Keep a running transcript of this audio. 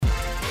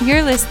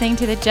You're listening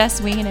to the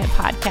Just Winging It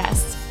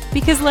podcast.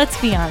 Because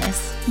let's be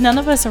honest, none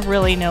of us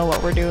really know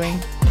what we're doing.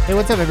 Hey,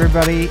 what's up,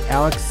 everybody?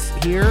 Alex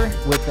here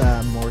with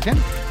Morgan.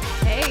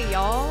 Hey,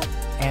 y'all.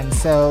 And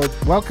so,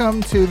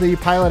 welcome to the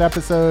pilot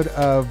episode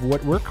of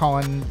what we're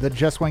calling the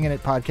Just Winging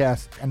It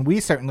podcast. And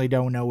we certainly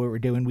don't know what we're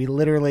doing. We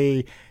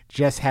literally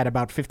just had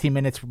about 15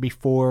 minutes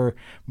before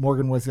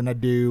Morgan was going to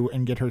do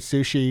and get her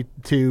sushi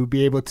to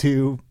be able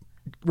to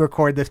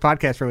record this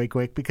podcast really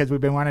quick, because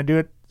we've been wanting to do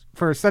it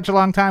for such a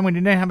long time when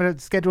you didn't have a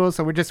schedule.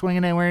 So we're just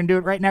winging it. We're going to do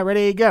it right now.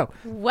 Ready to go.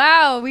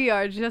 Wow, we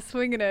are just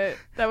winging it.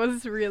 That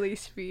was really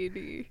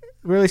speedy.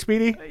 Really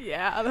speedy?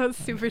 Yeah, that was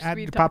super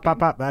speed. Pop.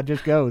 I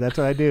just go. That's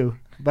what I do.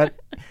 But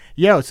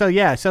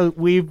so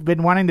we've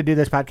been wanting to do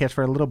this podcast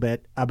for a little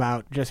bit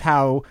about just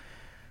how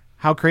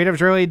creatives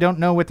really don't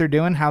know what they're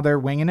doing, how they're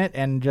winging it,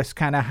 and just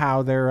kind of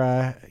how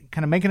they're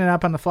kind of making it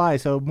up on the fly.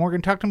 So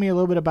Morgan, talk to me a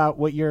little bit about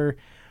what your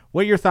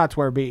thoughts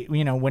were.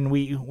 When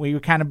we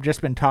kind of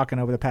just been talking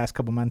over the past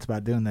couple months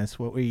about doing this.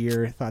 What were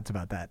your thoughts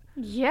about that?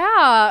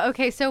 Yeah.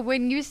 Okay. So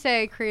when you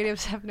say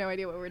creatives have no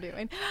idea what we're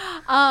doing,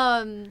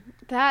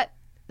 that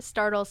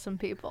startles some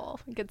people,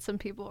 gets some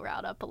people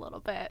riled up a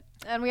little bit.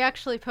 And we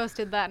actually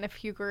posted that in a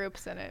few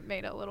groups, and it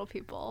made a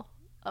few people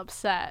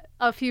upset.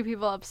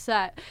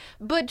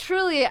 But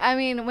truly, I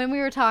mean, when we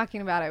were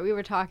talking about it, we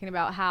were talking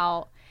about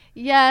how,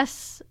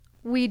 yes,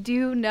 we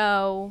do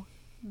know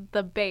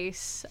the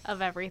base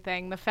of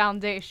everything, the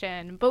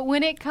foundation, but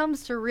when it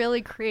comes to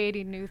really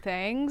creating new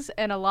things,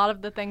 and a lot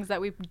of the things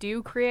that we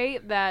do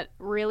create that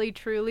really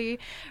truly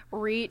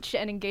reach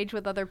and engage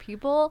with other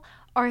people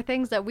are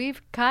things that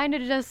we've kind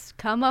of just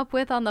come up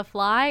with on the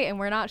fly, and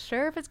we're not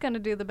sure if it's going to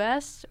do the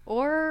best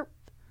or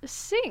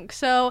sink.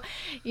 So,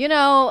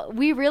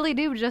 we really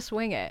do just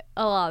wing it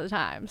a lot of the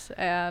times,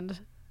 and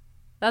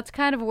that's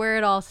kind of where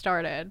it all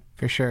started.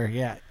 For sure,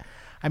 yeah.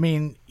 I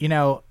mean,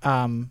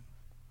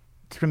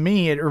 to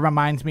me, it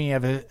reminds me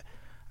of a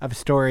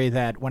story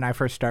that when I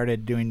first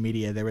started doing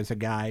media, there was a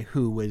guy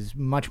who was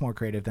much more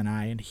creative than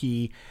I, and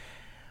he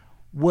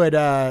would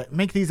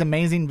make these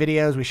amazing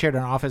videos. We shared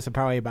an office of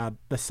probably about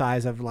the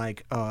size of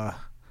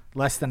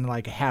less than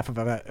half of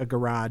a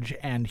garage,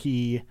 and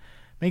he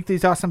make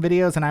these awesome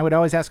videos, and I would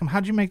always ask him,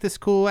 how'd you make this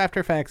cool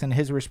After Effects? And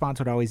his response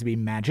would always be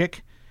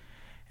magic.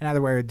 In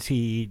other words,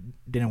 he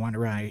didn't want to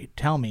really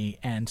tell me.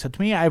 And so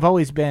to me, I've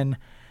always been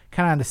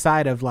kind of on the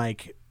side of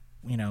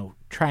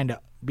trying to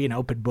be an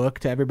open book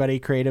to everybody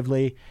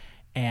creatively,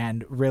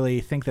 and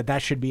really think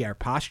that should be our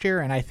posture.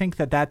 And I think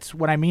that's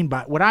what I mean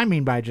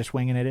by just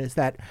winging it, is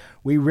that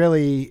we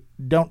really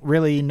don't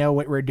really know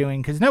what we're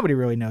doing, because nobody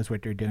really knows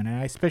what they're doing. And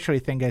I especially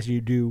think as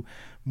you do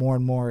more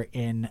and more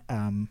in,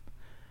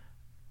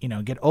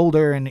 get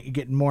older and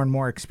get more and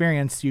more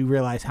experience, you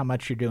realize how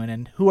much you're doing.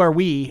 And who are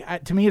we?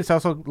 To me, it's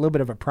also a little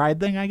bit of a pride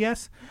thing, I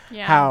guess.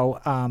 Yeah.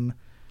 How,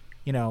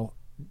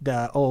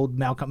 the old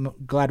Malcolm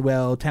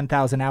Gladwell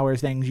 10,000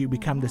 hours things, you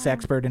become this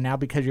expert, and now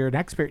because you're an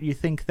expert, you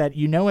think that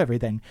you know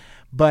everything.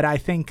 But I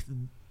think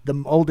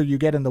the older you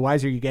get and the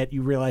wiser you get,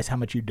 you realize how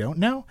much you don't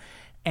know.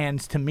 And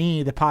to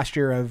me, the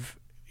posture of,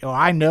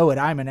 I know it,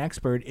 I'm an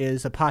expert,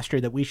 is a posture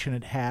that we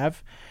shouldn't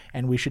have,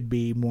 and we should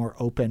be more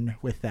open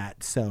with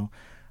that. So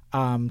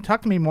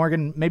talk to me,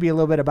 Morgan, maybe a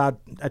little bit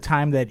about a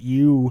time that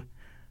you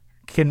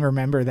can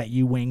remember that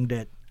you winged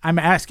it.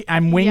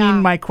 I'm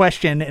winging my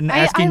question and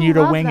asking you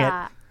to wing it.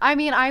 I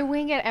mean, I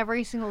wing it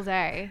every single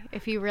day,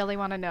 if you really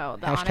want to know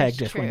the honest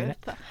just truth. Winging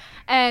it.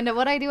 And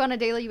what I do on a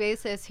daily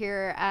basis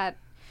here at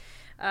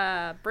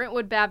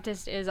Brentwood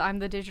Baptist is I'm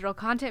the digital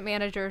content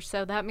manager.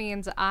 So that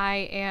means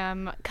I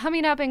am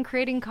coming up and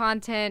creating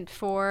content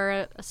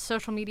for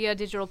social media,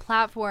 digital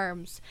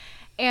platforms.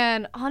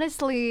 And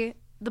honestly,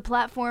 the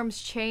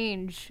platforms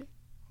change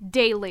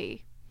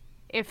daily,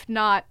 if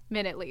not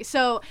minutely.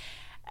 So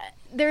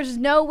there's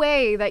no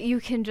way that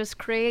you can just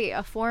create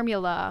a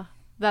formula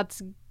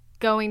that's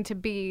going to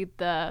be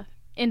the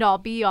end-all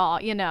be-all,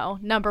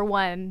 number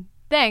one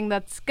thing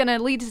that's going to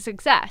lead to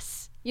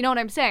success. You know what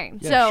I'm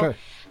saying? Yeah, sure.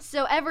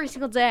 So every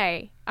single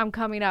day I'm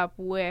coming up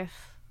with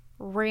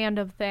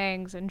random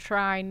things and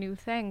trying new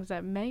things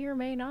that may or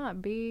may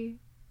not be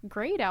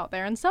great out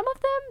there. And some of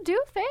them do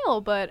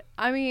fail, but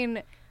I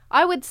mean,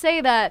 I would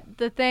say that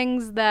the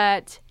things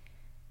that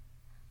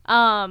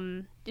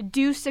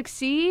do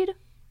succeed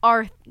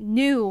are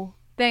new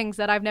things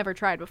that I've never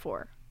tried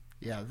before.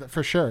 Yeah,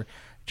 for sure.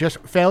 Just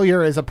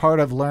failure is a part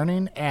of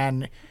learning,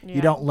 and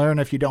you don't learn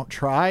if you don't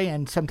try.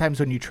 And sometimes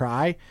when you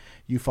try,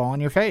 you fall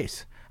on your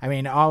face. I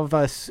mean, all of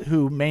us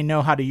who may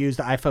know how to use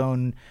the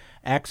iPhone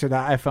X or the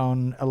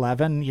iPhone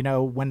 11,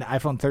 when the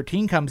iPhone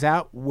 13 comes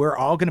out, we're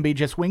all going to be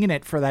just winging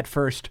it for that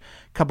first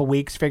couple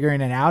weeks, figuring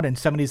it out. And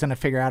somebody's going to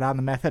figure out on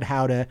the method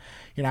how to,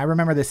 I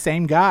remember the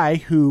same guy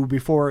who,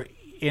 before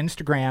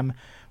Instagram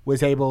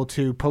was able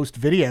to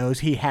post videos,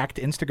 he hacked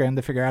Instagram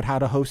to figure out how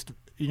to host,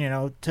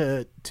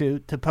 to to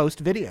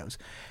post videos.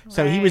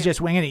 So he was Right.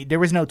 just winging it. There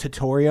was no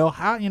tutorial,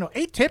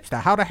 8 tips to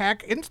how to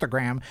hack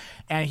Instagram,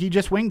 and he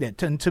just winged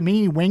it. And to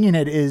me, winging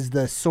it is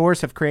the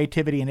source of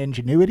creativity and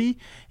ingenuity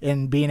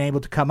in being able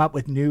to come up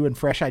with new and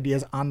fresh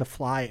ideas on the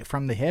fly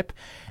from the hip.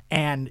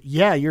 And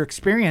yeah, your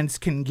experience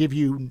can give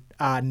you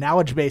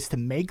knowledge base to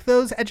make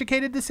those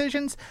educated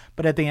decisions,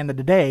 but at the end of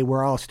the day,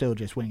 we're all still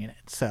just winging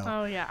it. So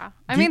Oh, yeah.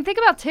 I mean, think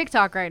about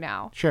TikTok right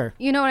now. sure.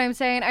 You know what I'm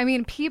saying? I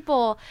mean,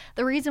 people,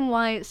 the reason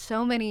why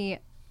so many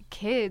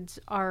kids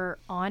are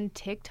on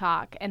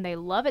TikTok and they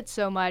love it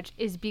so much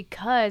is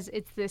because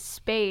it's this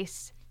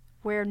space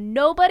where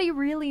nobody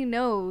really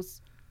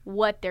knows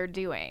what they're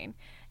doing.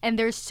 And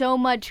there's so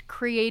much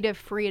creative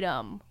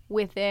freedom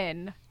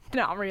within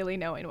not really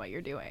knowing what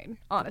you're doing,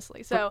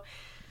 honestly. So,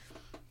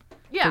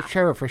 yeah.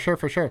 For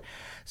sure.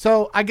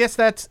 So I guess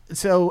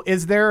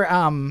is there,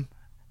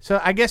 so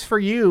I guess for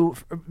you,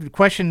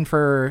 question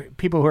for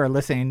people who are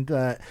listening,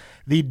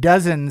 the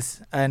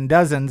dozens and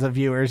dozens of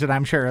viewers that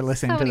I'm sure are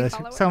listening to many this.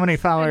 followers. So many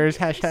followers,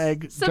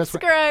 hashtag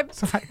Subscribe.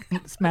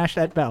 smash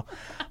that bell.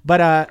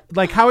 But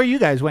like, how are you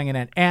guys winging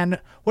it? And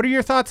what are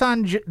your thoughts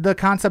on the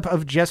concept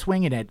of just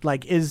winging it?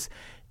 Like, is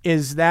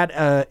that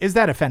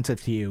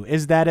offensive to you?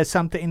 Is that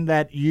something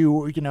that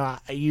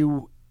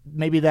you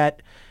maybe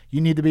that you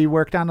need to be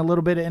worked on a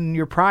little bit in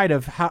your pride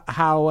of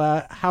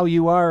how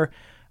you are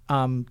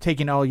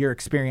taking all your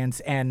experience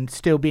and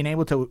still being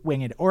able to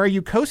wing it? Or are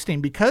you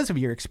coasting because of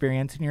your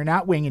experience and you're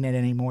not winging it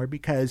anymore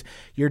because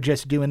you're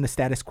just doing the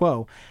status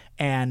quo?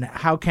 And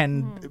how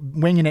can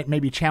winging it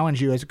maybe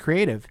challenge you as a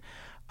creative?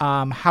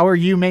 How are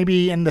you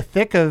maybe in the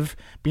thick of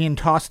being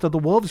tossed to the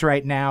wolves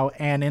right now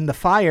and in the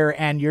fire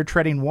and you're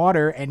treading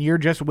water and you're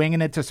just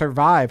winging it to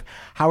survive?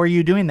 How are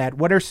you doing that?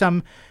 What are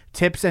some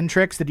tips and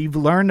tricks that you've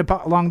learned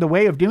along the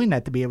way of doing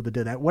that to be able to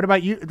do that? What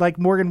about you? Like,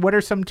 Morgan, what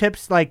are some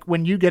tips, like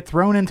when you get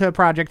thrown into a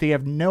project that you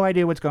have no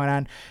idea what's going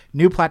on,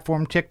 new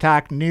platform,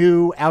 TikTok,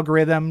 new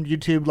algorithm,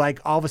 YouTube, like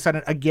all of a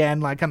sudden,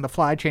 again, like on the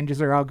fly changes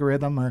their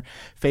algorithm, or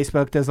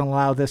Facebook doesn't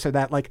allow this or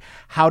that. Like,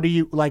 how do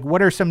you, like,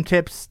 what are some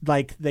tips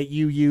like that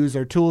you use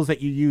or tools that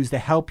you use to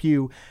help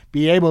you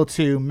be able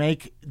to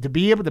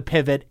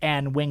pivot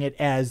and wing it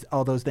as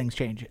all those things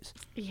changes?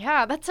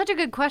 Yeah, that's such a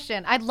good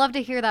question. I'd love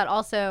to hear that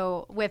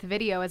also with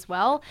video as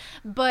well.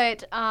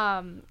 But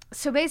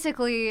so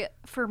basically,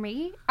 for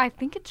me, I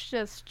think it's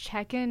just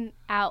checking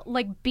out,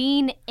 like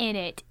being in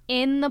it,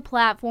 in the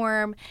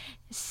platform,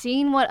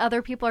 seeing what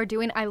other people are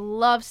doing. I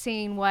love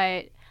seeing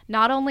what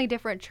not only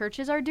different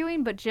churches are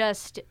doing, but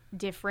just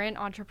different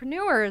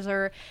entrepreneurs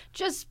or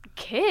just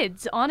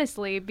kids,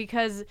 honestly,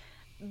 because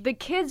the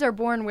kids are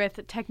born with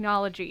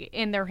technology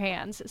in their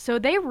hands. So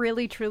they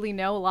really, truly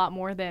know a lot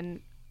more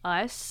than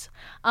us.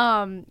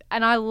 And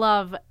I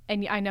love,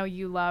 and I know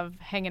you love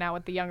hanging out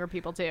with the younger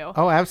people too.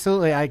 Oh,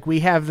 absolutely. Like,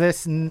 we have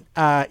this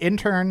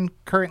intern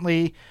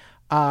currently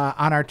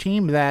on our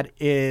team that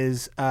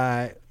is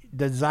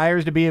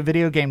desires to be a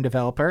video game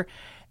developer,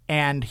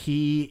 and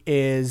he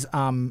is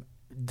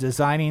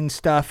designing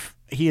stuff.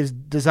 He is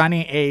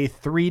designing a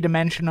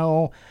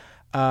 3-dimensional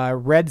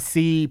Red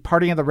Sea,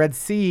 parting of the Red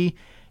Sea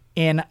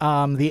in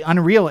the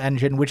Unreal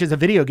Engine, which is a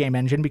video game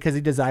engine, because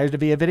he desires to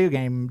be a video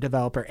game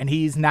developer, and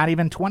he's not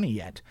even 20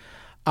 yet.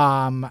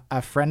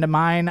 A friend of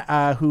mine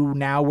who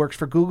now works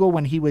for Google,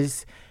 when he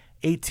was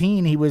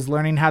 18, he was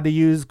learning how to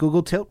use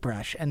Google Tilt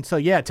Brush. And so,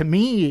 yeah, to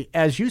me,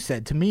 as you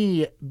said,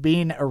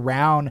 being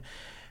around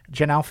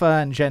Gen Alpha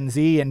and Gen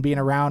Z and being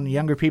around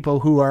younger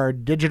people who are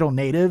digital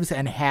natives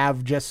and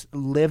have just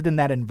lived in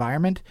that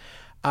environment,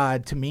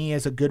 to me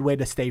is a good way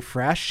to stay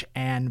fresh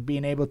and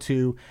being able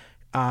to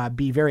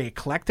be very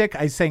eclectic.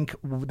 I think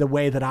the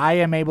way that I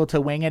am able to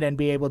wing it and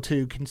be able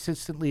to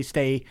consistently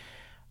stay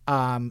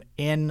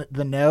in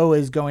the know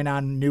is going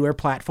on newer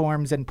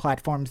platforms and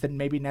platforms that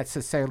maybe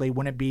necessarily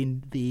wouldn't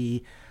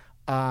be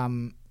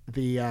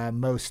the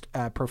most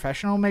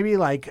professional, maybe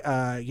like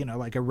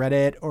like a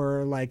Reddit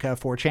or like a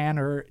 4chan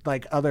or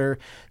like other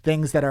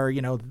things that are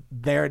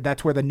there.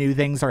 That's where the new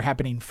things are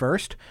happening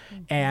first,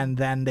 and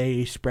then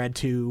they spread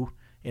to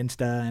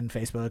Insta and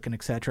Facebook and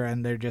etc.,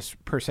 and they're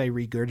just per se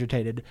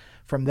regurgitated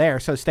from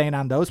there. So staying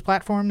on those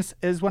platforms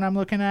is what I'm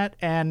looking at,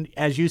 and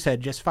as you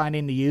said, just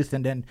finding the youth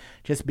and then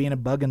just being a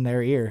bug in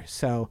their ear.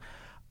 So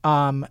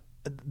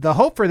the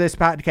hope for this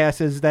podcast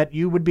is that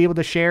you would be able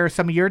to share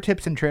some of your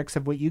tips and tricks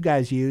of what you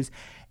guys use.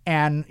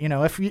 And,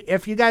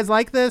 if you guys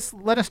like this,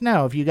 let us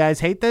know. If you guys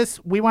hate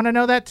this, we want to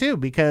know that too,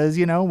 because,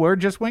 we're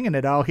just winging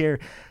it all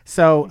here.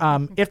 So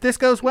if this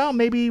goes well,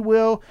 maybe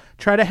we'll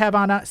try to have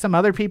on some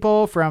other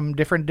people from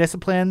different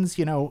disciplines.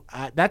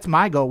 That's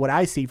my goal. What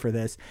I see for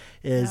this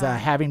is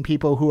having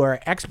people who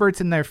are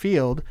experts in their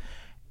field,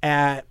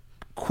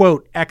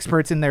 quote,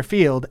 experts in their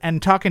field,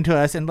 and talking to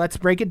us. And let's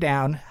break it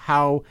down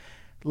how.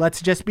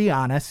 Let's just be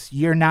honest.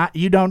 You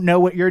don't know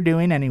what you're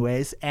doing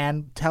anyways,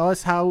 and tell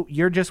us how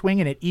you're just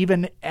winging it,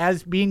 even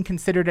as being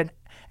considered an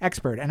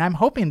expert. And I'm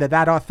hoping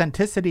that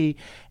authenticity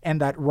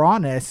and that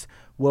rawness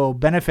will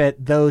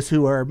benefit those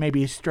who are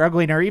maybe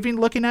struggling or even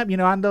looking up,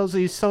 on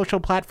these social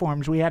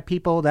platforms. We have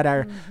people that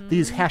are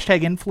these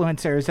hashtag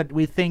influencers that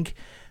we think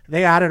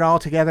they got it all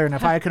together. And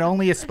if I could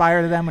only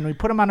aspire to them, and we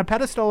put them on a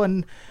pedestal,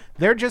 and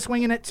they're just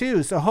winging it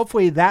too. So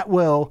hopefully that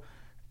will,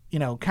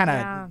 kind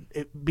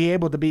of be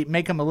able to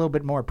make them a little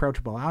bit more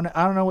approachable. I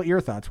don't know what your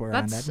thoughts were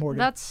on that, Morgan.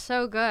 That's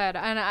so good.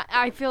 And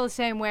I feel the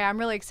same way. I'm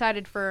really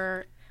excited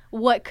for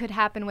what could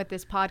happen with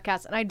this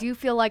podcast. And I do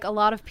feel like a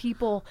lot of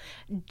people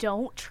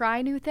don't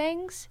try new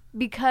things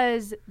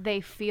because they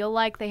feel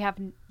like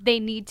they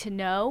need to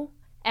know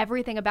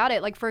everything about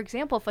it. Like, for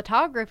example,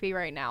 photography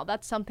right now.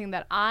 That's something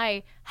that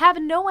I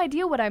have no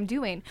idea what I'm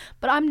doing,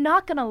 but I'm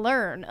not going to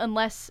learn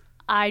unless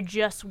I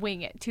just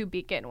wing it to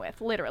begin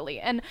with, literally.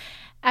 And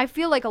I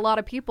feel like a lot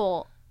of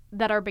people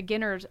that are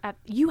beginners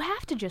you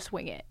have to just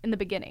wing it in the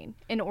beginning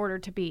in order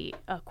to be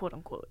a quote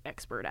unquote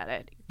expert at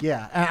it.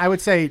 Yeah. And I would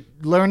say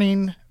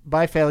learning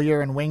by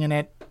failure and winging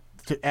it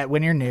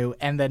when you're new,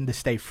 and then to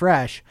stay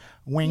fresh,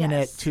 winging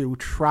it to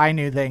try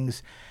new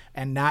things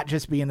and not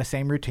just be in the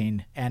same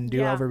routine and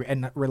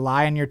and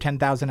rely on your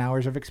 10,000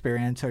 hours of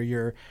experience or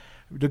your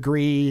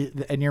degree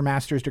and your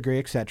master's degree,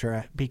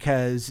 etc.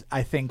 Because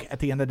I think at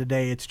the end of the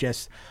day, it's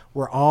just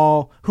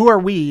who are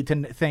we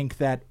to think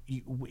that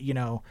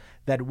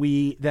that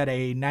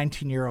a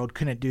 19-year-old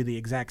couldn't do the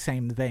exact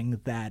same thing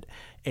that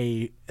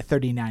a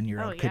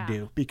 39-year-old could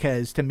do?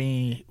 Because to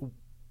me,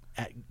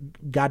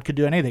 God could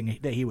do anything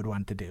that he would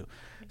want to do.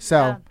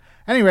 So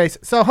anyways,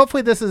 so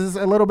hopefully this is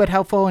a little bit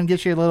helpful and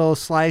gives you a little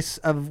slice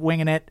of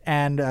winging it.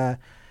 And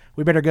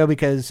we better go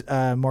because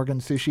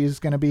Morgan's Sushi is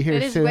going to be here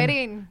soon. It is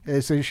waiting.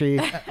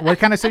 Sushi. What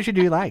kind of sushi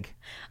do you like?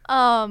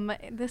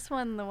 This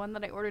one, the one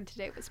that I ordered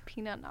today, was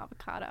peanut and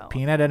avocado.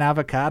 Peanut and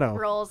avocado.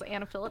 Rolls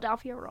and a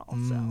Philadelphia roll.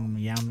 So. Yum,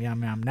 yum,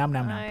 yum. Nom, nom,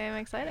 nom. I am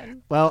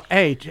excited. Well,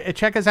 hey,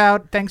 check us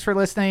out. Thanks for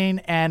listening,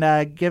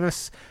 and give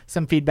us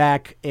some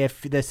feedback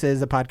if this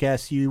is a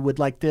podcast you would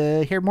like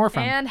to hear more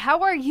from. And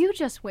how are you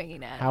just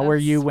winging it? How are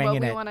you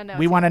winging it? We want to know.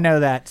 We want to know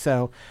that.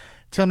 So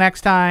till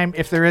next time,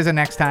 if there is a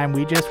next time,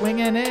 we just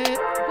winging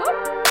it.